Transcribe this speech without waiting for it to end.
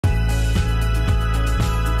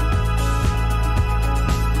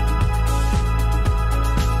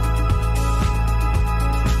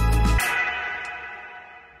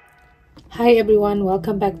Hi everyone,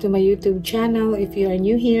 welcome back to my YouTube channel. If you are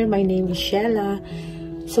new here, my name is Shella.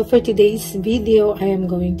 So for today's video, I am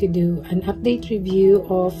going to do an update review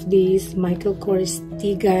of this Michael Kors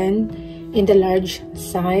Teagan in the large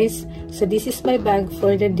size. So this is my bag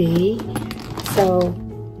for the day. So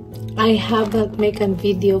I haven't made a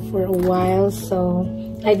video for a while, so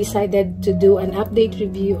I decided to do an update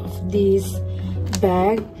review of this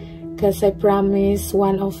bag because I promised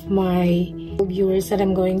one of my viewers that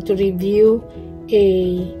I'm going to review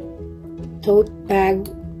a tote bag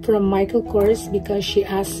from Michael Kors because she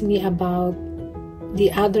asked me about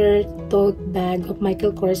the other tote bag of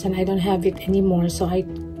Michael Kors and I don't have it anymore. So I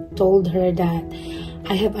told her that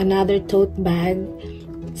I have another tote bag.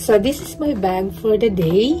 So this is my bag for the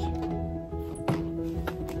day.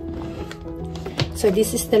 So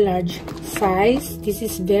this is the large size. This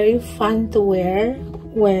is very fun to wear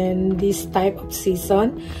when this type of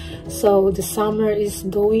season. So the summer is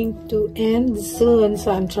going to end soon,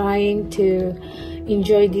 so I'm trying to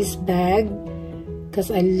enjoy this bag because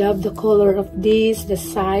I love the color of this, the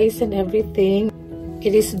size and everything.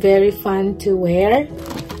 It is very fun to wear.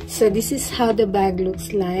 So this is how the bag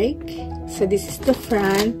looks like. So this is the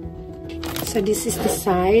front. So this is the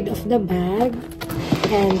side of the bag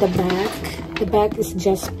and the back. The back is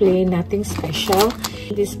just plain, nothing special.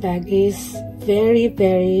 This bag is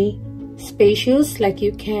very spacious, like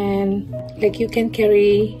you can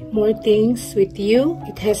carry more things with you.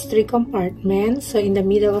 It has 3 compartments. So in the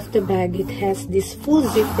middle of the bag it has this full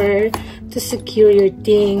zipper to secure your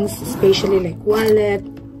things, especially like wallet,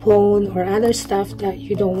 phone, or other stuff that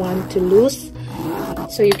you don't want to lose.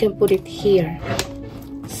 So you can put it here.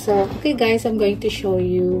 So okay guys, I'm going to show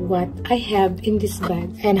you what I have in this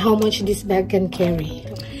bag and how much this bag can carry.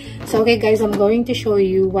 So okay guys, I'm going to show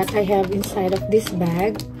you what I have inside of this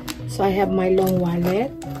bag. So I have my long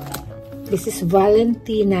wallet. This is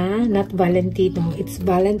Valentina, not Valentino. It's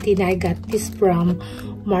Valentina. I got this from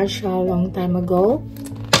Marshall a long time ago.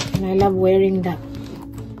 And I love wearing that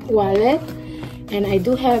wallet. And I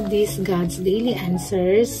do have this God's Daily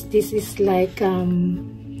Answers. This is like,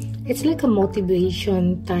 it's like a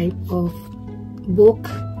motivation type of book.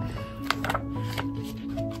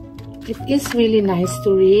 It is really nice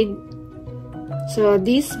to read. So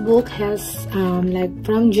this book has like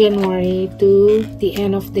from January to the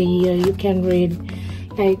end of the year, you can read,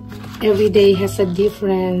 like every day has a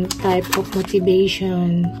different type of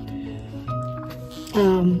motivation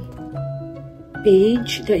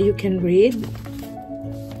page that you can read.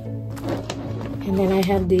 And then I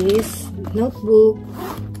have this notebook,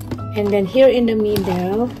 and then here in the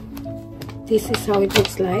middle, this is how it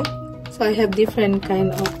looks like. So I have different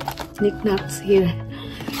kind of knickknacks here.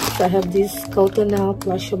 So I have this Cotonelle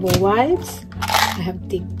flushable wipes. I have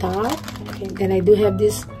TikTok. Okay, then I do have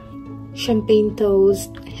this champagne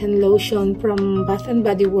toast hand lotion from Bath and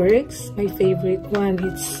Body Works. My favorite one.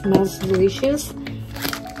 It smells delicious.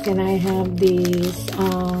 Then I have this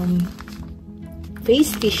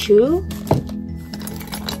face tissue.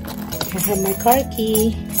 I have my car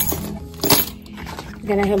key.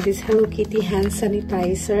 Then I have this Hello Kitty hand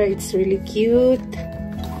sanitizer. It's really cute.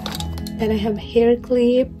 Then I have hair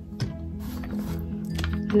clip.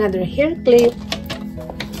 Another hair clip,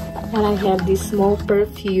 and I have this small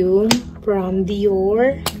perfume from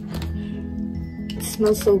Dior. It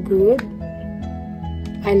smells so good.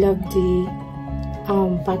 I love the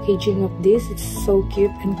packaging of this. It's so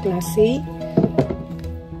cute and classy.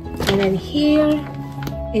 And then here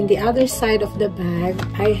in the other side of the bag,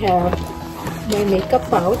 I have my makeup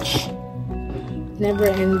pouch, never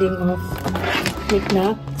ending of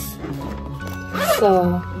knickknacks.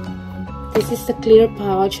 So this is the clear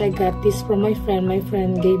pouch. I got this from my friend. My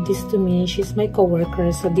friend gave this to me. She's my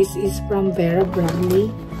coworker. So this is from Vera Bradley.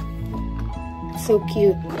 So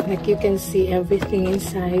cute. Like you can see everything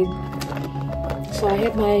inside. So I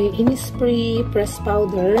have my Innisfree press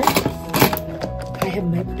powder. I have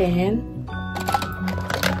my pen.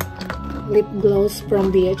 Lip gloss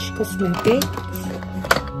from BH Cosmetics.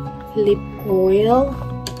 Lip oil.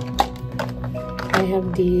 I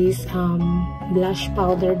have this blush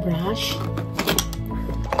powder brush.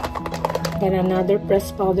 Then another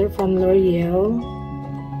press powder from L'Oreal.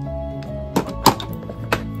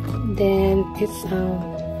 Then it's a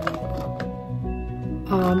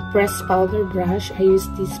press powder brush. I use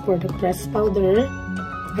this for the press powder.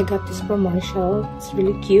 I got this from Marshall. It's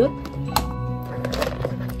really cute.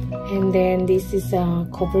 And then this is a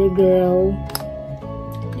CoverGirl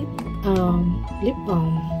lip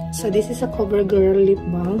balm. So this is a CoverGirl lip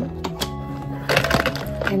balm.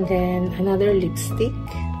 And then another lipstick,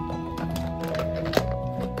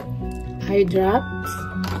 eye drops,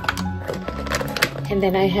 And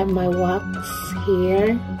then I have my wax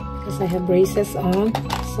here because I have braces on.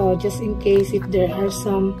 So just in case if there are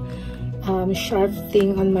some sharp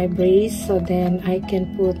thing on my brace, so then I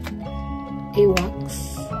can put a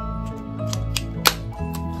wax.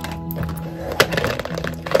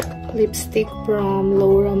 Lipstick from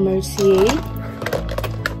Laura Mercier.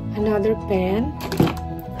 Another pen.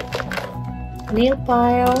 Nail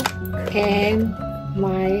file. And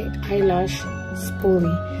my eyelash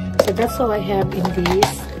spoolie. So that's all I have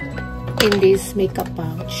in this makeup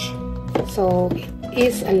pouch. So it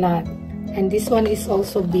is a lot, and this one is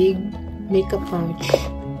also big makeup pouch,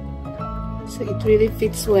 so it really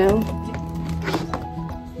fits well.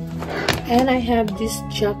 And I have this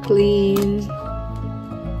Jacqueline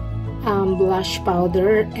blush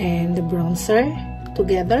powder and the bronzer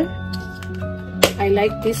together. I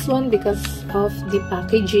like this one because of the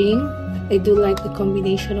packaging. I do like the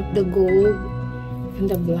combination of the gold and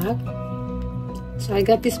the black. So I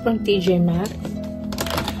got this from TJ Maxx.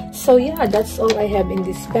 So yeah, that's all I have in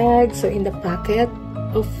this bag. So in the pocket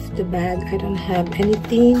of the bag, I don't have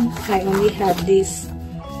anything. I only have this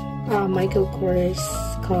Michael Kors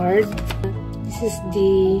card. This is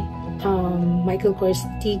the Michael Kors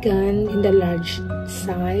Teagan in the large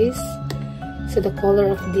size. So the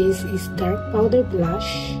color of this is dark powder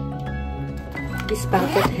blush. This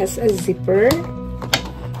pocket has a zipper.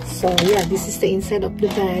 So yeah, this is the inside of the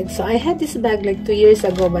bag. So I had this bag like 2 years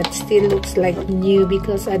ago, but still looks like new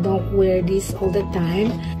because I don't wear this all the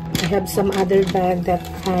time. I have some other bag that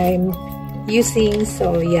I'm using.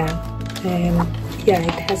 So yeah, and yeah,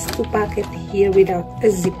 it has 2 pockets here without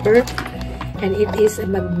a zipper, and it is a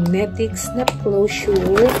magnetic snap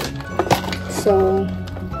closure. So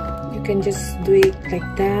you can just do it like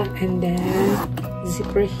that, and then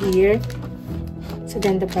zipper here. So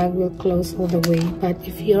then the bag will close all the way. But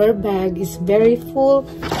if your bag is very full,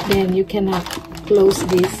 then you cannot close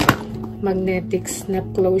this magnetic snap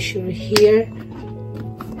closure here.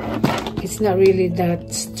 It's not really that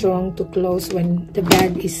strong to close when the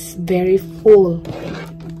bag is very full.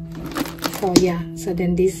 So yeah, so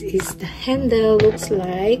then this is the handle. Looks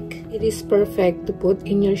like it is perfect to put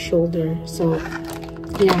in your shoulder. So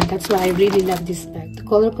yeah, that's why I really love this bag. The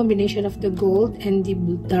color combination of the gold and the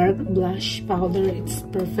dark blush powder, it's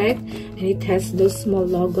perfect. And it has those small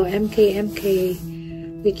logo MK,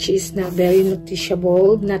 which is not very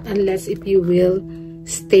noticeable. Not unless if you will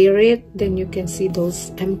stare it, then you can see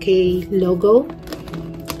those MK logo.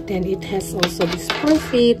 Then it has also this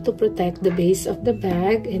feet to protect the base of the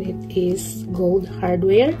bag, and it is gold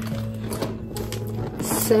hardware.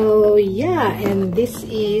 So yeah, and this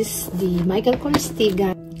is the Michael Kors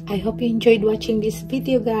Teagan. I hope you enjoyed watching this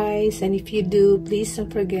video, guys, and if you do, please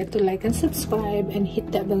don't forget to like and subscribe and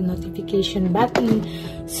hit that bell notification button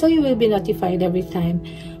so you will be notified every time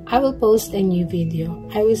I will post a new video.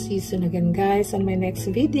 I will see you soon again, guys, on my next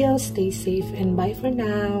video. Stay safe and bye for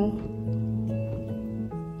now.